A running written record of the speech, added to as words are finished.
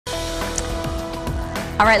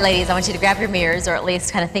All right, ladies, I want you to grab your mirrors, or at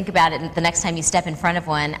least kind of think about it the next time you step in front of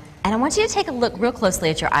one. And I want you to take a look real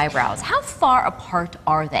closely at your eyebrows. How far apart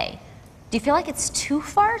are they? Do you feel like it's too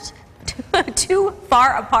far? Too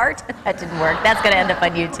far apart? That didn't work. That's going to end up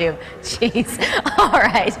on YouTube. Jeez. All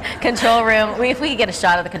right. Control room. If we could get a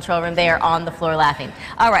shot of the control room, they are on the floor laughing.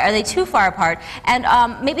 All right. Are they too far apart? And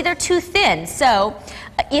maybe they're too thin. So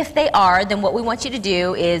if they are, then what we want you to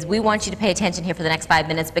do is we want you to pay attention here for the next 5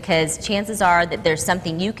 minutes, because chances are that there's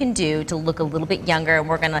something you can do to look a little bit younger. And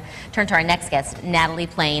we're going to turn to our next guest, Natalie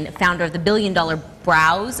Plain, founder of the $1 Billion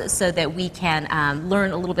Brows, so that we can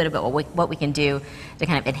learn a little bit about what we can do to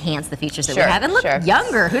kind of enhance the features that we have and look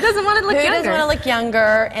younger. Who doesn't want to look younger? Who doesn't want to look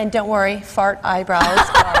younger? And don't worry, fart eyebrows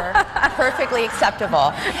are perfectly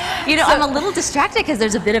acceptable. You know, I'm a little distracted because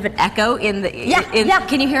there's a bit of an echo in the.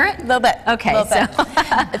 Can you hear it? A little bit. Okay, so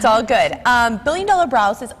it's all good. $1 Billion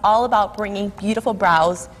Brows is all about bringing beautiful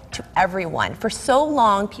brows to everyone. For so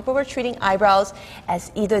long, people were treating eyebrows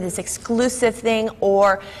as either this exclusive thing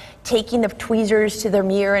or taking the tweezers to their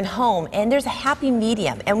mirror and home. And there's a happy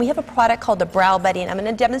medium. And we have a product called the Brow Buddy, and I'm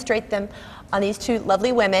going to demonstrate them on these two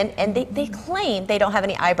lovely women. And they claim they don't have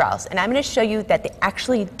any eyebrows. And I'm going to show you that they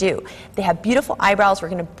actually do. They have beautiful eyebrows. We're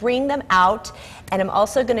going to bring them out. And I'm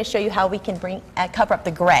also going to show you how we can cover up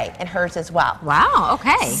the gray in hers as well. Wow,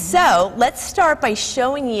 okay. So let's start by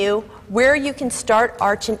showing you where you can start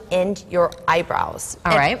arch and end your eyebrows.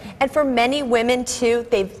 All right. And for many women too,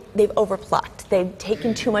 they've overplucked. They've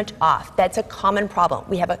taken too much off. That's a common problem.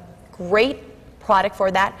 We have a great product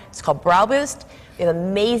for that. It's called Brow Boost. We have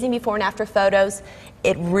amazing before and after photos.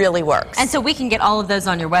 It really works. And so we can get all of those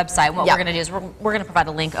on your website. What we're going to do is we're going to provide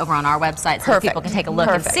a link over on our website so that people can take a look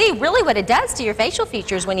and see really what it does to your facial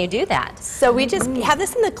features when you do that. So we just have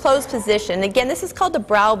this in the closed position. Again, this is called the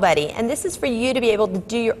Brow Buddy, and this is for you to be able to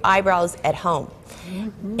do your eyebrows at home.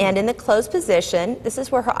 And in the closed position, this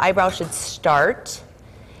is where her eyebrow should start.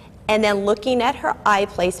 And then looking at her eye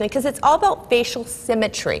placement, because it's all about facial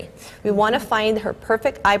symmetry. We want to find her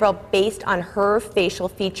perfect eyebrow based on her facial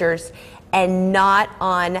features and not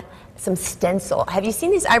on some stencil. Have you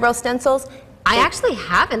seen these eyebrow stencils? I actually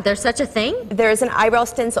haven't. There's such a thing? There's an eyebrow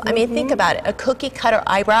stencil. I mean, think about it. A cookie cutter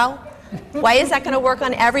eyebrow. Why is that going to work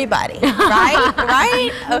on everybody? Right?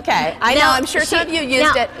 Right? Okay. I know. I'm sure some of you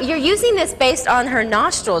used it. You're using this based on her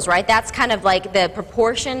nostrils, right? That's kind of like the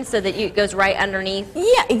proportion so that it goes right underneath.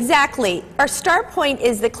 Yeah, exactly. Our start point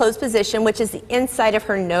is the closed position, which is the inside of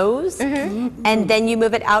her nose. And then you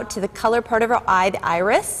move it out to the color part of her eye, the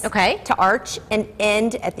iris. Okay. To arch and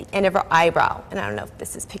end at the end of her eyebrow. And I don't know if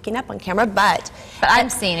this is picking up on camera, but I'm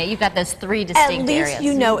seeing it. You've got those three distinct areas. At least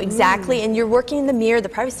you know exactly, and you're working in the mirror, the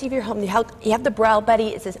privacy of your home. You have the Brow Buddy.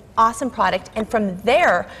 It's this awesome product, and from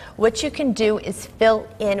there, what you can do is fill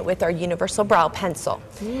in with our universal brow pencil.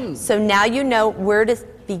 So now you know where to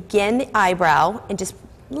begin the eyebrow and just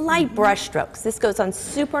light brush strokes. This goes on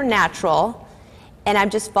super natural, and I'm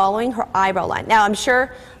just following her eyebrow line. Now, I'm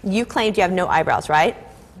sure you claimed you have no eyebrows, right?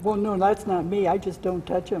 Well, no, that's not me. I just don't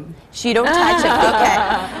touch them. She don't touch them.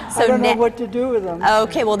 Okay. So I don't know what to do with them.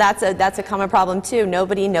 Okay, well that's a common problem too.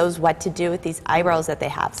 Nobody knows what to do with these eyebrows that they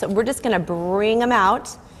have. So we're just going to bring them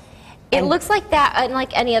out. It looks like that,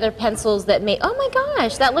 unlike any other pencils that may. Oh my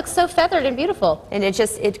gosh, that looks so feathered and beautiful. And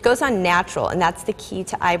it goes on natural, and that's the key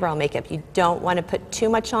to eyebrow makeup. You don't want to put too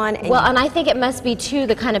much on. And well, and I think it must be too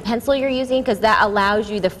the kind of pencil you're using, because that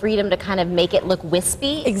allows you the freedom to kind of make it look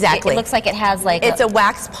wispy. Exactly. It looks like it has like. It's a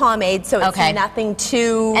wax pomade, so it's nothing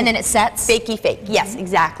too. And then it sets. Fakey fake. Yes,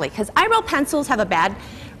 exactly. Because eyebrow pencils have a bad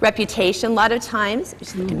reputation a lot of times.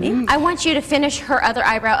 Just look at me. I want you to finish her other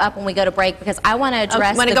eyebrow up when we go to break, because I want to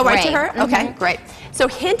address Want to go gray. right to her? Okay, great. So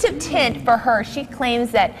hint of tint for her. She claims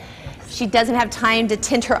that she doesn't have time to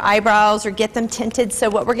tint her eyebrows or get them tinted. So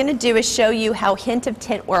what we're going to do is show you how hint of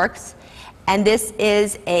tint works. And this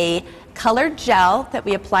is a colored gel that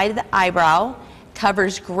we apply to the eyebrow.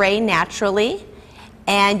 Covers gray naturally.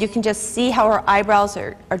 And you can just see how her eyebrows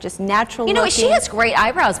are just natural looking. She has great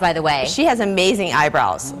eyebrows, by the way. She has amazing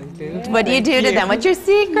eyebrows. What do you do to them? What's your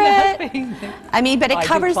secret? I mean, but it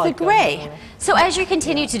covers the gray. So as you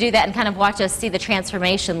continue to do that and kind of watch us see the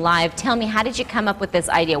transformation live, tell me, how did you come up with this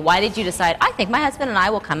idea? Why did you decide, I think my husband and I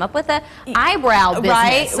will come up with an eyebrow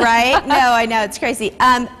business? Right. No, I know, it's crazy.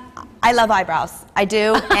 I love eyebrows. I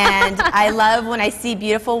do, and I love when I see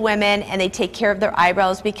beautiful women and they take care of their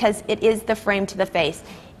eyebrows, because it is the frame to the face.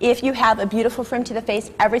 If you have a beautiful frame to the face,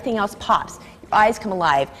 everything else pops. Your eyes come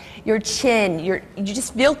alive. Your chin, you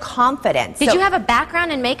just feel confident. Did you have a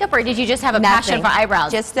background in makeup, or did you just have a passion for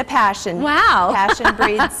eyebrows? Just a passion. Wow. Passion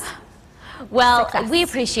breeds Well, Success. we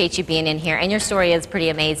appreciate you being in here, and your story is pretty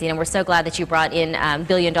amazing, and we're so glad that you brought in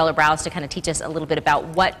Billion Dollar Brows to kind of teach us a little bit about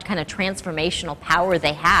what kind of transformational power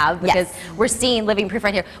they have, because we're seeing living proof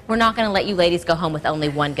right here. We're not going to let you ladies go home with only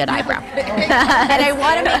one good eyebrow. And I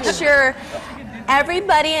want to make sure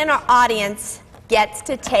everybody in our audience gets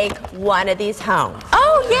to take one of these home.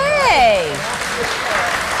 Oh, yay!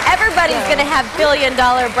 Everybody's going to have billion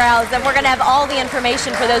dollar brows, and we're going to have all the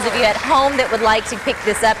information for those of you at home that would like to pick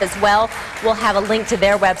this up as well. We'll have a link to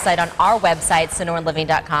their website on our website,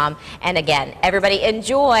 sonoranliving.com. And again, everybody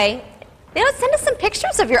enjoy. Send us some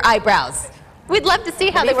pictures of your eyebrows. We'd love to see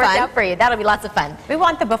how they work out for you. That'll be lots of fun. We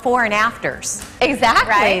want the before and afters.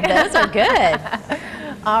 Exactly. Right? Those are good.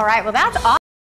 All right. Well, that's awesome.